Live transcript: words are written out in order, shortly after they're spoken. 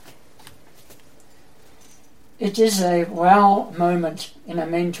It is a wow moment in a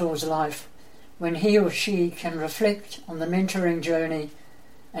mentor's life when he or she can reflect on the mentoring journey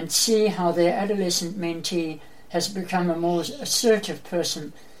and see how their adolescent mentee has become a more assertive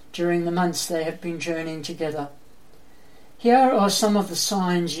person during the months they have been journeying together. Here are some of the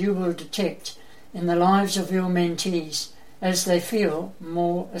signs you will detect in the lives of your mentees as they feel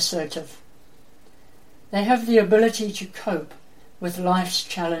more assertive. They have the ability to cope with life's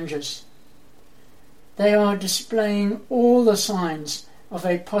challenges. They are displaying all the signs of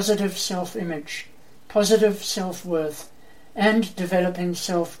a positive self-image, positive self-worth, and developing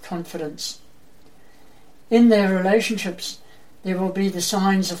self-confidence. In their relationships, there will be the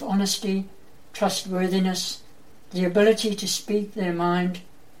signs of honesty, trustworthiness, the ability to speak their mind,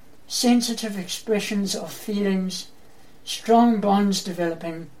 sensitive expressions of feelings, strong bonds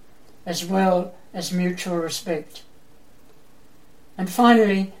developing, as well as mutual respect. And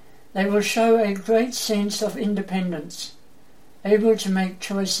finally, they will show a great sense of independence, able to make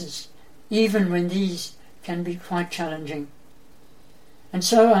choices, even when these can be quite challenging. And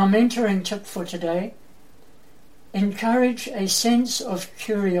so our mentoring tip for today: encourage a sense of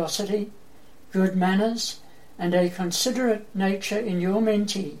curiosity, good manners, and a considerate nature in your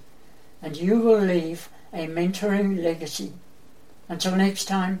mentee, and you will leave a mentoring legacy. Until next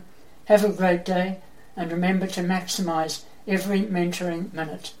time, have a great day, and remember to maximize every mentoring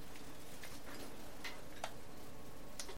minute.